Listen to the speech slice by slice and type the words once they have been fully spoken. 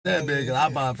That big, I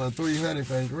bought for $300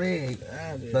 from Greg.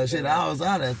 But shit, I was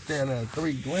out at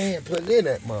 $3 grand putting in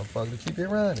that motherfucker to keep it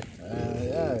running.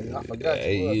 Yeah, I forgot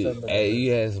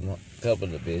you had some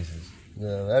couple of bitches.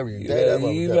 Yeah, every day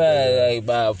you had like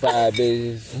about 5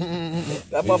 bitches.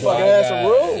 That motherfucker had some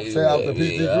room. Say out the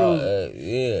PT Cruise.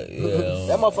 Yeah.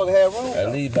 That motherfucker had room.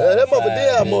 Yeah, that motherfucker did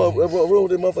have more room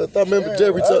than motherfucker. I remember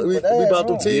Jerry, we bought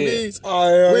them TVs.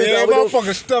 Oh, yeah,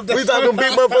 motherfucker stuff that. We thought them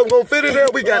big motherfuckers gonna fit in there.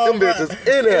 We got them bitches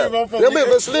in there. Them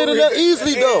bitches slid in there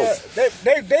easily though.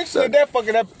 They slid that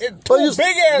fucking up. Two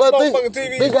big ass motherfucking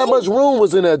TVs. Think how much room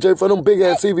was in there, Jerry, for them big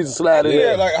ass TVs to slide in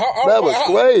there. Yeah, like that was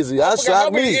crazy. I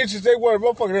shot me. How many inches they were?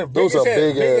 Those are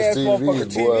big ass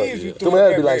TVs, boy. Them had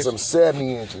to be like some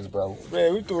 70 inches, bro.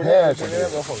 Man, we threw that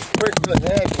motherfucker.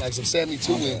 Had to be like some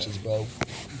 72 inches, bro.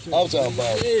 I'm talking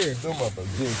about them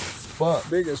motherfuckers big as fuck.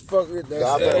 Big as fuck. I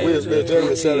thought we was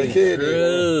Jerry selling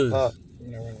candy.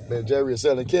 Man, Jerry was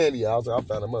selling candy. I found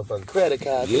a motherfucking credit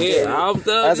card.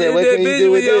 I said, what can you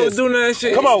do with this? Doing that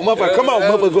shit. Come on,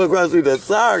 motherfucker, go across through the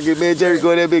Target, man. Jerry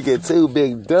go in that bitch get 2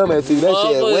 big dumbass. See, that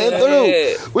shit went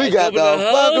through. We got the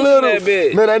fuck little.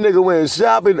 Man, that nigga went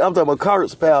shopping. I'm talking about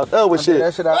carts piled up with shit.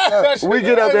 We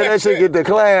get up there, that shit get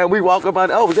declined. We walk up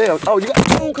on, oh, damn. Oh, you got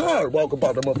your own card. Walk up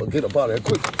on the motherfucker, get up out of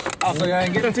there quick. Oh, so y'all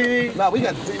ain't get a TV? Nah, we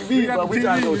got the TV, but we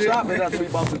trying to go shopping after we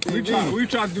bought the TV. We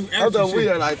trying to do extra shit. We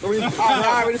had like 3.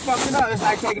 I already fucking up. It's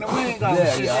like taking the wing off.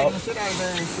 Yeah, y'all.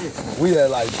 We had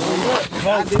like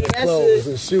 3 clothes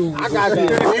and shoes. I got the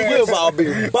we was all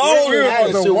big balling.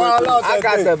 I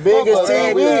got the biggest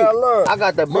TV. I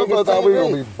got the biggest thought we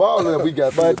TV. gonna be balling. We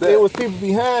got, but there was people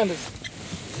behind us.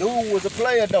 Dude was a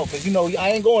player though, cause you know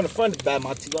I ain't going in the front to buy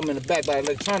my TV. I'm in the back by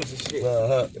electronics and shit.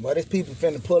 But there's people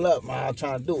finna pull up, man. I'm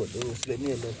trying to do it, dude. Slip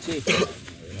me a little ticket.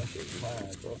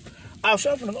 I was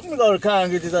shopping. I'm gonna go to the car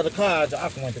and get this other card. I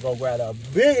went to go grab the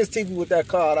biggest TV with that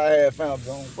card I had found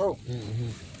on, bro.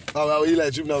 Oh, he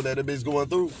let you know that the bitch going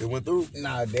through? It went through?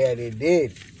 Nah, Dad, it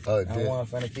did. Oh, it did. I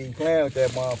wasn't finna keep playing with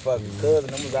that motherfucking cousin.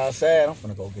 Them was outside. I'm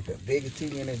finna go get the biggest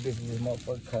TV in this bitch with this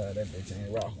motherfucking car. That bitch ain't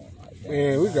rocking.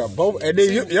 Man, we got both. And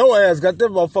then your ass got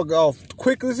that motherfucker off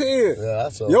quick as hell. Yeah, I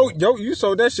sold you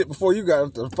sold that shit before you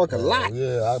got the fucking lot.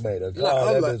 Yeah, I made a call.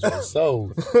 That bitch was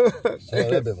sold.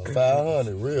 That bitch was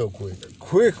 500 real quick.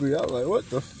 Quickly. I was like, what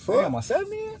the fuck? Damn, my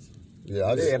 7 years?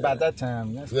 Yeah, about that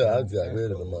time. I just got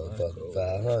rid of the motherfucker.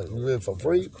 500. You live for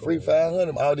free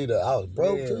 500. I was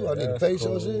broke too. I need to pay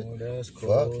your shit. That's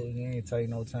cool. You ain't take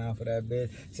no time for that bitch.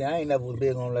 See, I ain't never was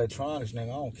big on electronics, nigga.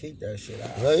 I don't keep that shit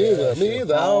out. Me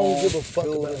either. I don't give a fuck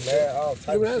about that. All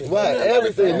type of shit. Right,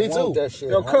 everything. Me too.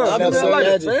 Yo, cuz, I'm never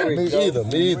like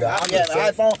Me either. I got an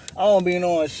iPhone. I don't be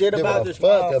knowing shit about this.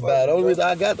 Fuck about it. Only reason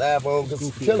I got the iPhone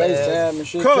because Killer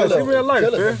give me a light,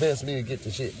 Killer convinced me to get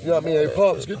the shit. You know what I mean? Hey,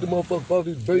 Pops, get the motherfucker off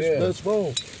his best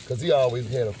phone. Because he always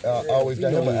got him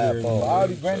an iPhone. All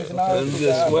these grannies and all this.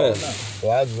 Just swear. So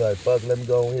I was like, fuck, let me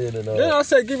go ahead and. Yeah, I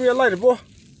said, give me a lighter, boy.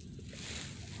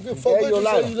 Fuck what you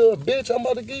say, you little bitch. I'm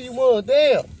about to give you one.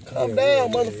 Damn. Calm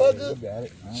down, motherfucker. You got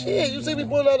it. Shit, you see me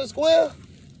pulling out the square?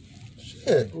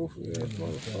 Shit.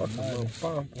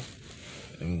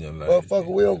 Motherfucker,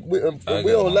 we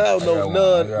don't allow no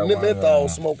non-menthol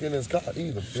smoke in his car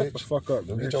either, bitch. Shut the fuck up,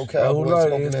 get your cowboy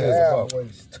smoking ass up.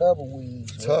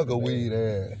 Tug-of-weed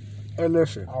ass. Hey,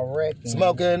 listen. I reckon.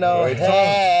 Smoking on.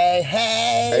 Hey,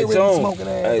 smoking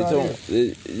ass. Hey, Tom,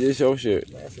 this your shit,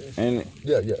 ain't it?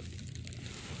 Yeah.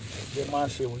 Get my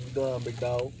shit when you done, big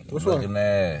dog. What's looking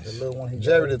ass? The little one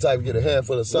Jerry the type to get a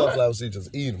handful of sunflower seeds,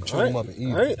 just eat them, chew them up and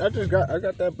eat them. I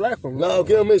got that black one. No,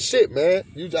 give him his shit, man.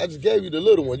 I just gave you the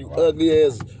little one, you ugly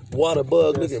ass water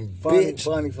bug looking bitch.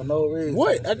 Funny for no reason.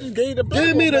 What? I just gave you the black one.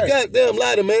 Give me the goddamn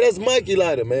lighter, man. That's Mikey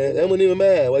lighter, man. That wasn't even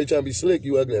mad. Why you trying to be slick,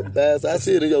 you ugly bastard? I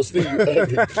see it in your sleeve, you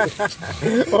ugly.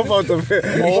 What about the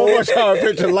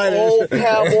picture lighter? Old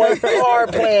cowboy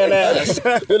card playing ass.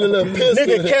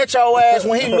 Nigga catch your ass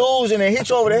when he losing and hit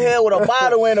you over the head with a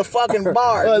bottle in a fucking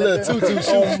bar. A little tutu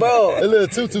shoot, bro. A little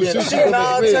tutu shoot. Shit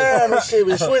all time. This shit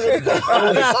be switching.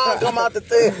 Come out the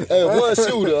thing. Hey, one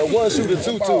shooter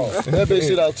tutu. That bitch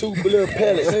shit out 2 little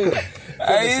pellets.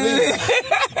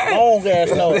 Long ass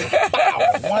nose.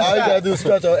 All you gotta do is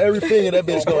scratch on every finger. That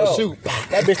bitch gonna shoot.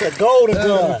 That bitch a golden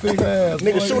gun.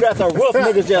 Nigga shoot at the roof.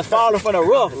 Niggas just falling from the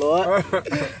roof, Lord.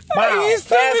 Bow. Fast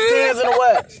 10s in the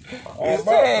west.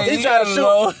 He trying to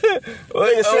shoot.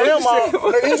 Nigga set him up.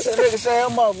 Nigga set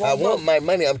him up. I want my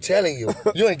money. I'm telling you.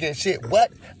 You ain't getting shit.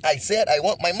 What? I said I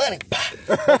want my money.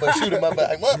 But shoot him up.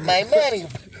 I want my money.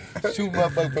 Shoot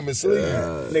motherfucker from his sleeve.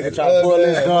 Nigga try to pull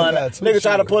his gun out. Nigga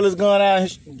try to pull his gun out and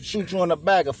shoot you in the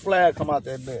back. A flag come out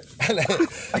that bitch.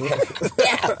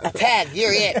 Tag,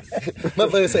 you're it.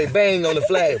 Motherfucker say bang on the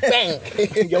flag. Bang.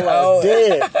 Your ass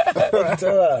dead.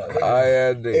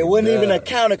 It wasn't even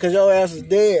accounted because your ass is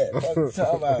dead. What you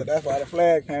talking about? That's why the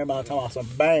flag came out talking about some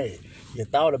bang. You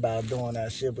thought about doing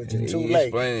that shit, but you're too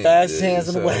late. Fast hands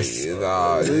in the West.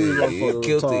 You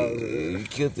killed it. You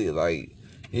killed it like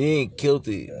he ain't killed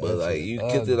it, but like you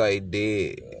killed it like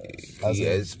dead. You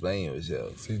gotta explain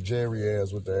yourself. See Jerry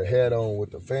ass with the hat on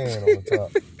with the fan on the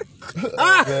top.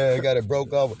 Man, got it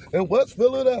broke off. And what's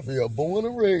Philadelphia? Born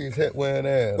and raised, hat wearing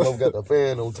ass. Love got the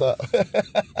fan on top.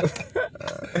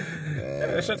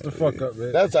 Man, shut the fuck up,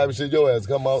 man. That type of shit your ass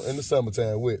come out in the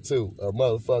summertime with too. A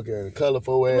motherfucking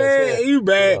colorful ass. Man, hat. you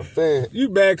bad. You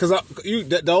bad because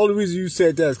the only reason you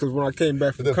said that is because when I came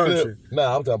back from the country. Flip.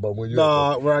 Nah, I'm talking about when you.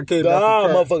 Nah, when I came back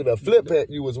from the motherfucker, the flip hat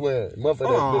you was wearing.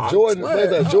 Motherfucker, the Jordan,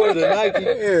 that Jordan Nike.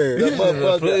 That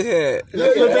motherfucker. Flip hat. You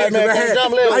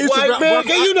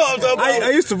know what I'm talking about.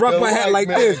 I used to rock my hat like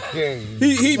this.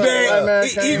 He bad.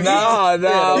 He bad because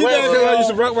I used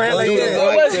to rock my hat like this.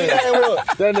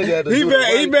 That nigga had to He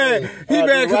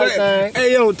bad because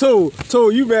hey yo, Tool,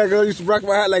 you bad because I used to rock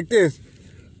my hat like this.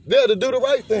 Yeah, to do the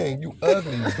right thing. You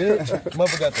ugly bitch.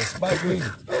 Mother got the Spike Lee.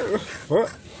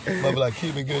 What? Mother like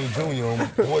Cuban Gooding Jr. on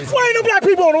voice. Why ain't no black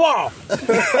people on the wall?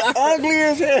 Ugly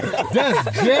as hell.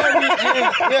 That's Jerry.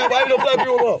 Yeah, why ain't no black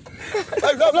people on the wall?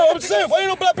 Like, no, I'm just saying, why ain't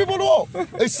no black people on the wall?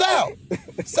 Hey, Sal.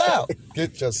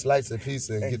 Get your slice of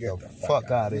pizza and get the fuck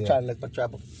out of here. Trying to let my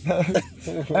trapper.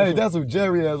 Hey, that's what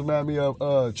Jerry has remind me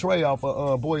of Trey off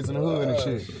of Boys in the Hood and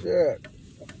shit. Yeah.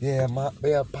 Yeah, my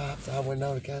bell pops, I went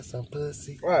on and got some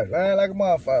pussy. Right, lying like a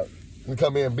motherfucker. We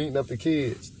come in beating up the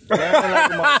kids. Lying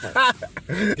like a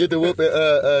motherfucker. Get the whooping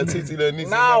TT little niece.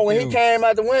 No, when he came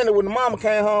out the window when the mama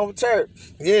came home from church.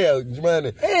 Yeah,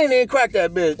 man. He ain't even crack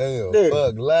that bitch. Damn,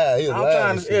 fuck, lie. He was I'm lying.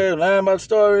 trying to lying about the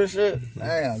story and shit.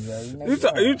 Damn,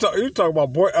 You talk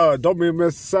about boy Don't Be a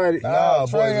Menace Society. Nah,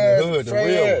 Boys in the Hood, the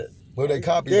real one. Where they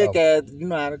copy dick ass, you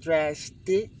know how to drag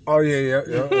stick? Oh yeah.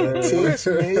 Teach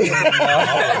me.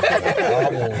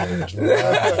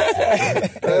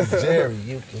 That's Jerry,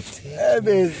 you can tell. That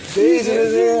bitch decent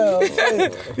as hell.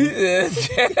 This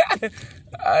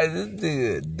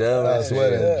nigga dumb. I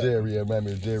swear that's Jerry. I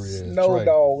remember Jerry. Snow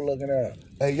Dog looking up.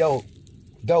 Hey yo,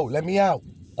 Dope, let me out.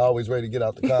 Always ready to get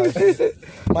out the car. Mikey,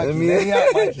 let me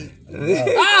out, Mikey.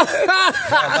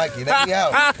 Mikey, let me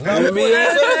out. Let me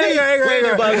out.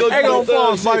 Ain't gonna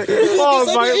pause, Mike.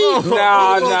 Pause, Mike.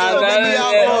 Nah.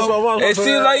 It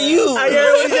seems like you. I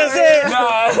heard what he just said.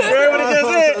 Nah. You heard what he just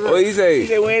said? What he say? He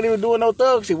said we ain't even doing no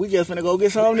thug shit. We just finna go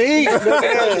get something to eat.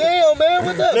 Damn, man,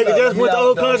 what's up? Nigga just went to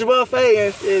Old Country Buffet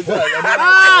and shit.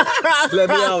 Let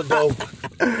me out, Dope.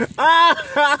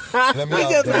 Let me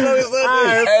out, Dope.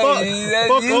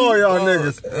 Fuck all y'all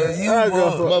niggas.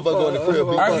 Motherfucker go in the crib.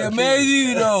 I can imagine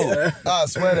you though. I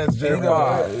swear that's Jerry.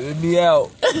 Let me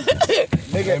out.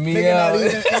 Nigga in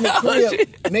the crib.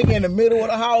 Nigga in the middle of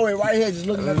the hallway right here just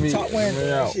looking at the top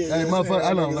window. Hey, motherfucker,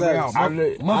 I know.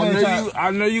 Let me out.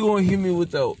 I know you gonna hit me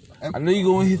with the. I know you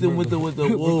gonna hit them with the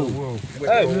whoa.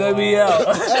 Hey, let me out.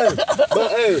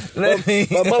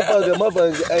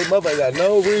 Motherfucker got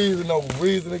no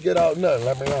reason to get out. Nothing.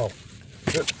 Let me out.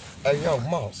 Hey, yo,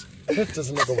 Moss, hit this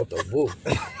nigga with the woo.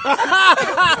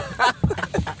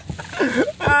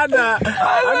 I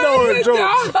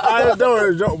know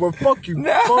it's a joke, but fuck you,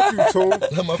 fuck you, Tool.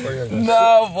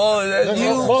 Nah, boy, that's you.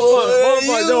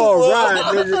 Motherfucker, you alright,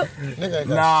 nigga. Nigga ain't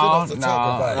got shit else to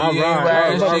talk about. I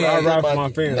ride for my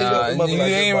fans. Nah, you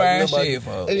ain't riding shit,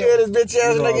 folks. You hear this bitch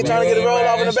ass nigga trying to get a roll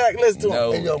off in the back? Listen to him.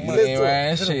 No, you ain't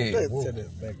riding shit.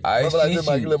 I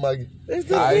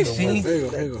see you.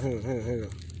 Hang on.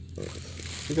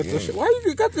 You got this shit. Why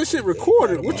you got this shit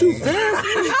recorded? What you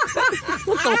fancy?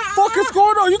 What the fuck is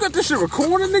going on? You got this shit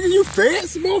recorded, nigga? You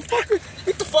fancy, motherfucker?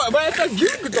 Get the fuck, man. You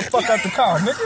get the fuck out the car, nigga.